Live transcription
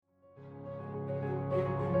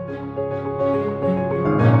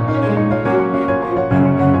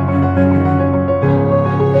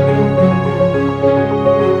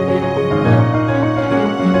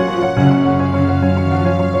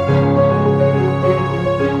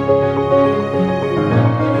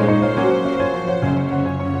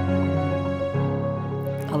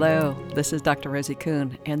this is Dr. Rosie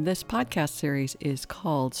Kuhn, and this podcast series is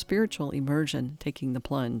called Spiritual Immersion, Taking the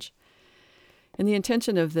Plunge. And the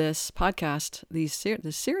intention of this podcast, this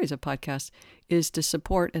series of podcasts, is to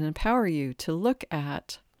support and empower you to look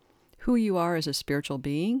at who you are as a spiritual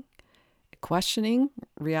being, questioning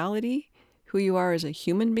reality, who you are as a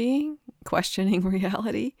human being, questioning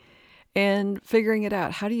reality, and figuring it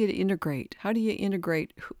out. How do you integrate? How do you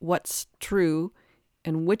integrate what's true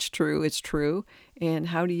and which true is true, and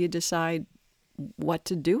how do you decide what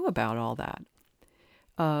to do about all that?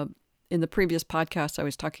 In the previous podcast, I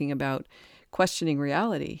was talking about questioning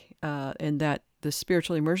reality, and that the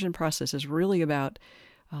spiritual immersion process is really about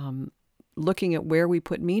looking at where we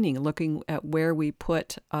put meaning, looking at where we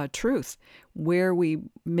put truth, where we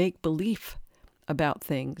make belief about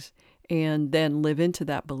things, and then live into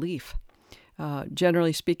that belief.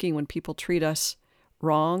 Generally speaking, when people treat us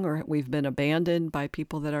wrong, or we've been abandoned by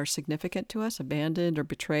people that are significant to us, abandoned or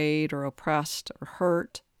betrayed or oppressed or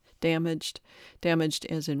hurt, damaged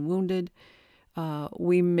as in wounded,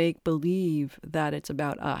 we make believe that it's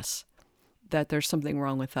about us, that there's something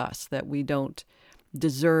wrong with us, that we don't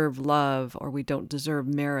deserve love, or we don't deserve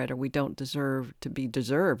merit, or we don't deserve to be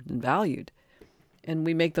deserved and valued. And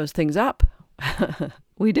we make those things up.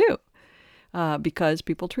 We do. Because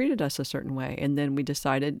people treated us a certain way. And then we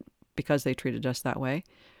decided, because they treated us that way,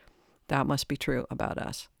 that must be true about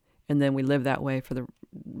us. And then we live that way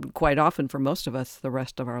quite often for most of us, the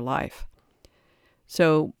rest of our life.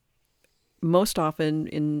 So most often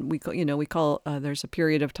there's a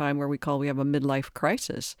period of time where we have a midlife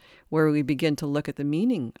crisis, where we begin to look at the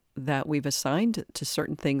meaning that we've assigned to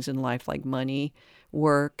certain things in life, like money,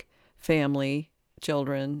 work, family,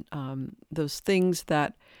 children, those things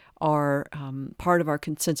that are part of our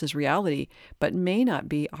consensus reality, but may not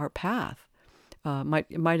be our path.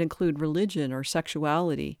 It might include religion or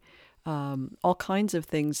sexuality, all kinds of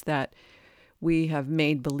things that we have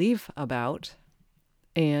made believe about,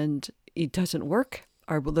 and it doesn't work.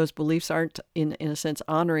 Those beliefs aren't, in a sense,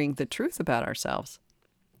 honoring the truth about ourselves.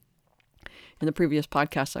 In the previous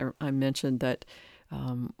podcast, I mentioned that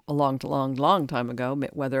a long time ago,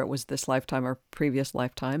 whether it was this lifetime or previous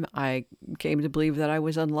lifetime, I came to believe that I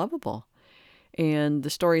was unlovable. And the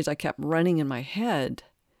stories I kept running in my head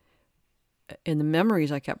and the memories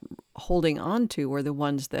I kept holding on to were the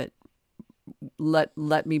ones that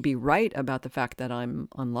let me be right about the fact that I'm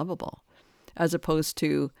unlovable, as opposed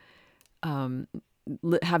to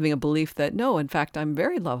having a belief that, no, in fact, I'm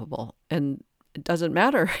very lovable. And it doesn't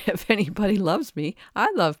matter if anybody loves me. I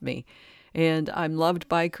love me. And I'm loved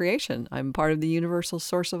by creation. I'm part of the universal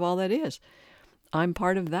source of all that is. I'm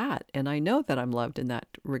part of that. And I know that I'm loved in that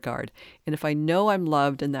regard. And if I know I'm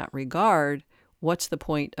loved in that regard, what's the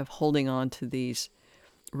point of holding on to these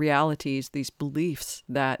realities, these beliefs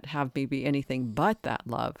that have me be anything but that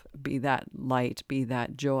love, be that light, be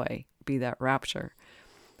that joy, be that rapture?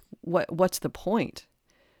 What's the point?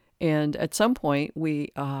 And at some point,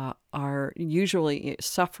 we are usually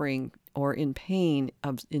suffering or in pain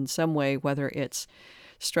in some way, whether it's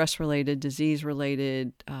stress-related,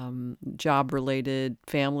 disease-related, job-related,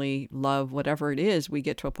 family, love, whatever it is. We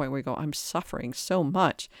get to a point where we go, I'm suffering so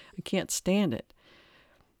much. I can't stand it.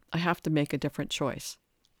 I have to make a different choice.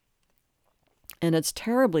 And it's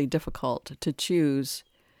terribly difficult to choose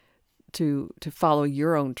to follow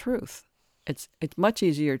your own truth. It's much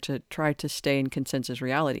easier to try to stay in consensus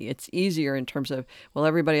reality. It's easier in terms of, well,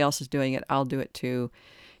 everybody else is doing it, I'll do it too.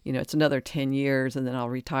 It's another 10 years and then I'll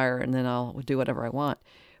retire and then I'll do whatever I want.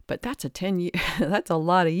 But that's that's a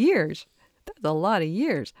lot of years. That's a lot of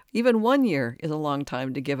years. Even 1 year is a long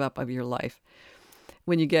time to give up of your life.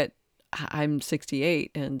 I'm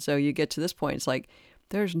 68, and so you get to this point, it's like,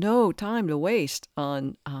 there's no time to waste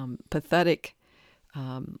on pathetic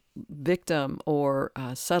victim or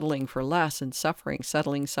settling for less and suffering,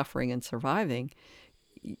 and surviving.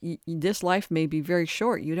 This life may be very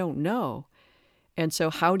short. You don't know. And so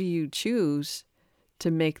how do you choose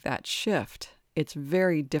to make that shift? It's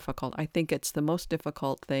very difficult. I think it's the most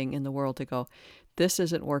difficult thing in the world to go, this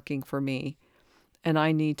isn't working for me, and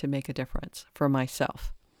I need to make a difference for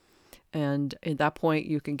myself. And at that point,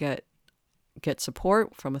 you can get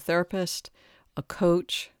support from a therapist, a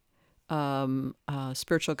coach, a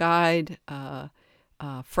spiritual guide,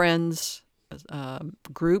 friends,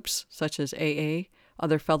 groups such as AA,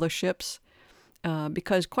 other fellowships,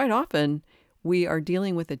 because quite often we are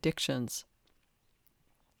dealing with addictions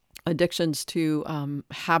to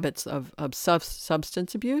habits of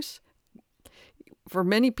substance abuse. For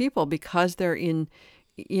many people, because they're in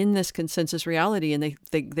this consensus reality and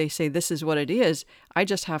they say this is what it is, I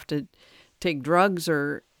just have to take drugs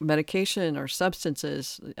or medication or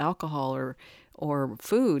substances, alcohol or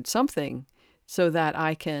food, something, so that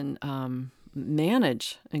I can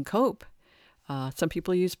manage and cope. Some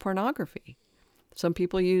people use pornography. Some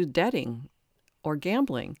people use debting or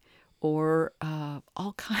gambling or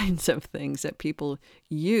all kinds of things that people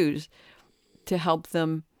use to help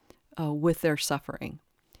them with their suffering.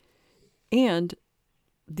 And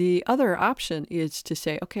the other option is to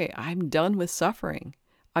say, okay, I'm done with suffering.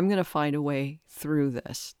 I'm going to find a way through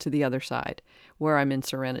this to the other side where I'm in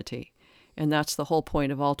serenity. And that's the whole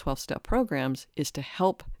point of all 12-step programs, is to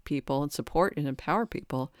help people and support and empower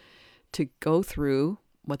people to go through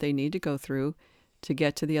what they need to go through to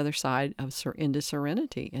get to the other side of into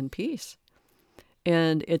serenity and peace.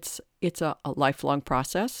 And it's a lifelong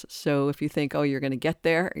process. So if you think, oh, you're going to get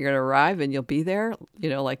there, you're going to arrive and you'll be there,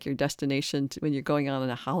 like your destination when you're going on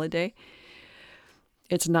a holiday,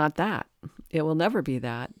 it's not that. It will never be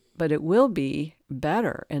that, but it will be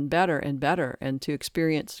better and better and better, and to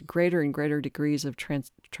experience greater and greater degrees of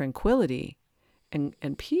tranquility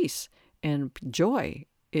and peace and joy.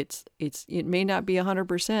 It may not be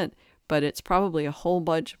 100%, but it's probably a whole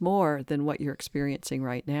bunch more than what you're experiencing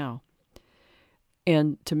right now.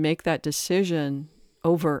 And to make that decision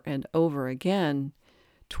over and over again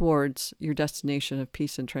towards your destination of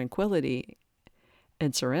peace and tranquility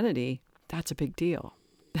and serenity, that's a big deal.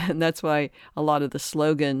 And that's why a lot of the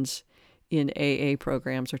slogans in AA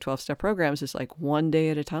programs or 12-step programs is like one day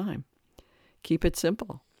at a time. Keep it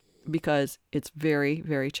simple, because it's very,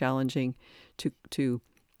 very challenging to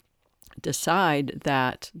decide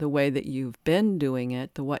that the way that you've been doing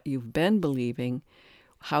it, what you've been believing,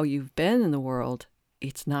 how you've been in the world,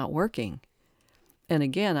 it's not working. And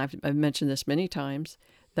again, I've mentioned this many times,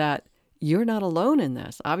 that you're not alone in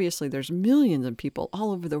this. Obviously, there's millions of people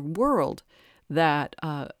all over the world that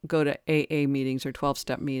go to AA meetings or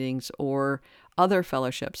 12-step meetings or other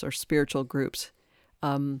fellowships or spiritual groups,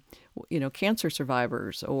 cancer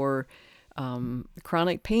survivors or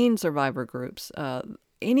chronic pain survivor groups.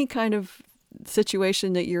 Any kind of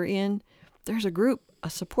situation that you're in, there's a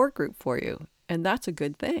support group for you, and that's a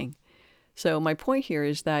good thing. So my point here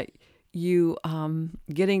is that you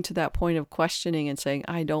getting to that point of questioning and saying,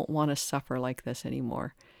 I don't want to suffer like this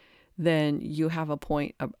anymore, then you have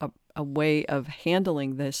a way of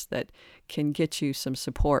handling this that can get you some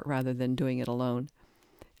support rather than doing it alone.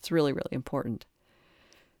 It's really, really important.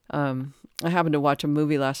 I happened to watch a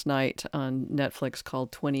movie last night on Netflix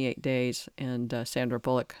called 28 Days, and Sandra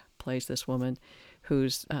Bullock plays this woman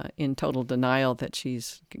who's in total denial that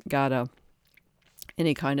she's got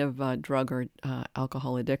any kind of drug or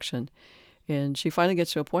alcohol addiction. And she finally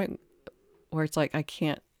gets to a point where it's like, I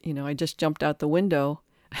can't, I just jumped out the window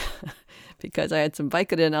because I had some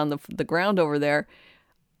Vicodin on the ground over there.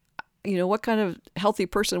 What kind of healthy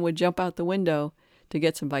person would jump out the window to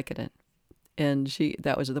get some Vicodin? And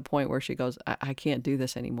that was the point where she goes, I can't do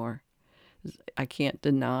this anymore. I can't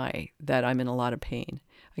deny that I'm in a lot of pain.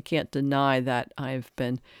 I can't deny that I've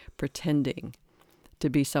been pretending to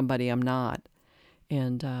be somebody I'm not.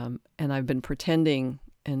 And I've been pretending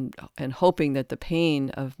and hoping that the pain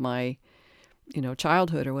of my,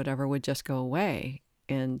 childhood or whatever would just go away.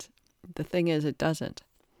 And the thing is, it doesn't.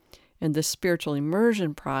 And this spiritual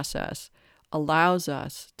immersion process allows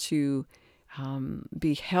us to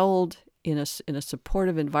be held in a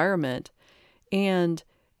supportive environment. And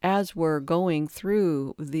as we're going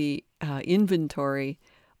through the inventory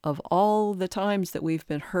of all the times that we've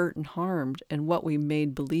been hurt and harmed and what we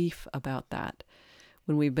made belief about that,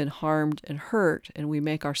 when we've been harmed and hurt and we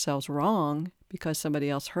make ourselves wrong because somebody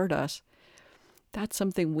else hurt us, that's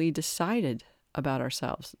something we decided about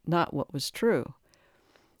ourselves, not what was true.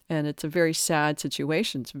 And it's a very sad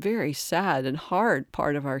situation. It's a very sad and hard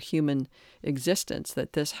part of our human existence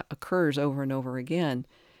that this occurs over and over again.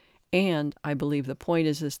 And I believe the point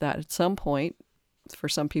is that at some point, for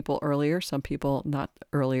some people earlier, some people not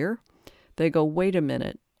earlier, they go, wait a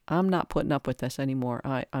minute, I'm not putting up with this anymore.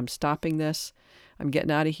 I'm stopping this. I'm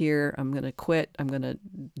getting out of here. I'm going to quit. I'm going to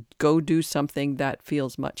go do something that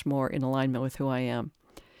feels much more in alignment with who I am.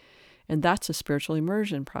 And that's a spiritual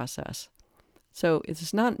immersion process. So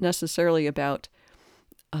it's not necessarily about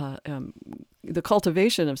the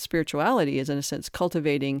cultivation of spirituality is, in a sense,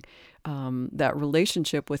 cultivating that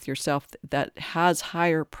relationship with yourself that has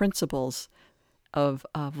higher principles of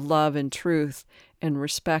love and truth and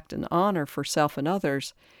respect and honor for self and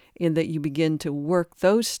others, in that you begin to work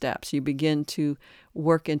those steps. You begin to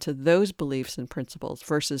work into those beliefs and principles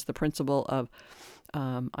versus the principle of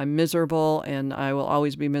I'm miserable and I will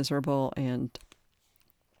always be miserable, and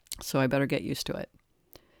so I better get used to it.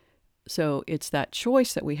 So it's that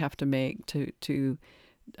choice that we have to make to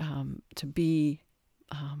be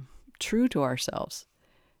true to ourselves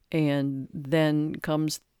And then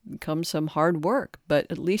comes some hard work, but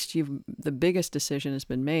at least the biggest decision has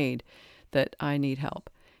been made that I need help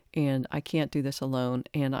and I can't do this alone,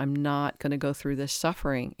 and I'm not going to go through this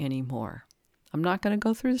suffering anymore. I'm not going to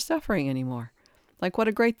go through the suffering anymore. Like, what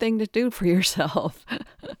a great thing to do for yourself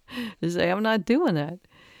to say, I'm not doing that.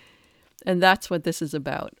 And that's what this is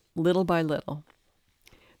about, little by little.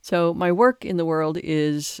 So my work in the world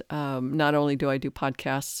is not only do I do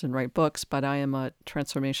podcasts and write books, but I am a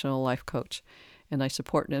transformational life coach. And I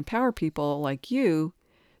support and empower people like you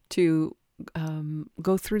to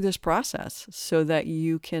go through this process so that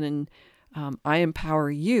you can, I empower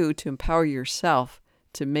you to empower yourself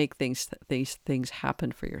to make these things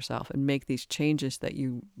happen for yourself and make these changes that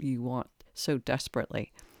you want so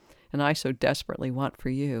desperately. And I so desperately want for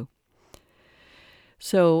you.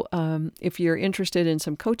 So if you're interested in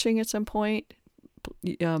some coaching at some point,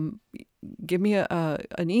 give me an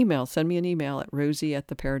email. Send me an email at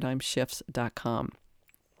rosie@theparadigmshifts.com.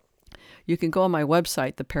 You can go on my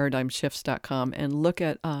website, theparadigmshifts.com, and look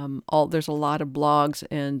at there's a lot of blogs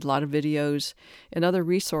and a lot of videos and other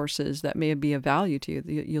resources that may be of value to you.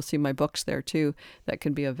 You'll see my books there too that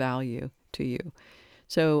can be of value to you.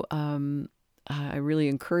 So I really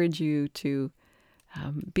encourage you to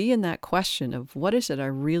be in that question of what is it I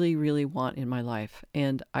really, really want in my life?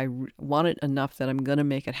 And I want it enough that I'm going to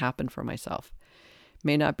make it happen for myself.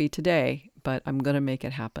 May not be today, but I'm going to make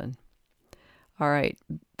it happen. All right.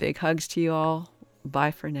 Big hugs to you all.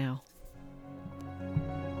 Bye for now.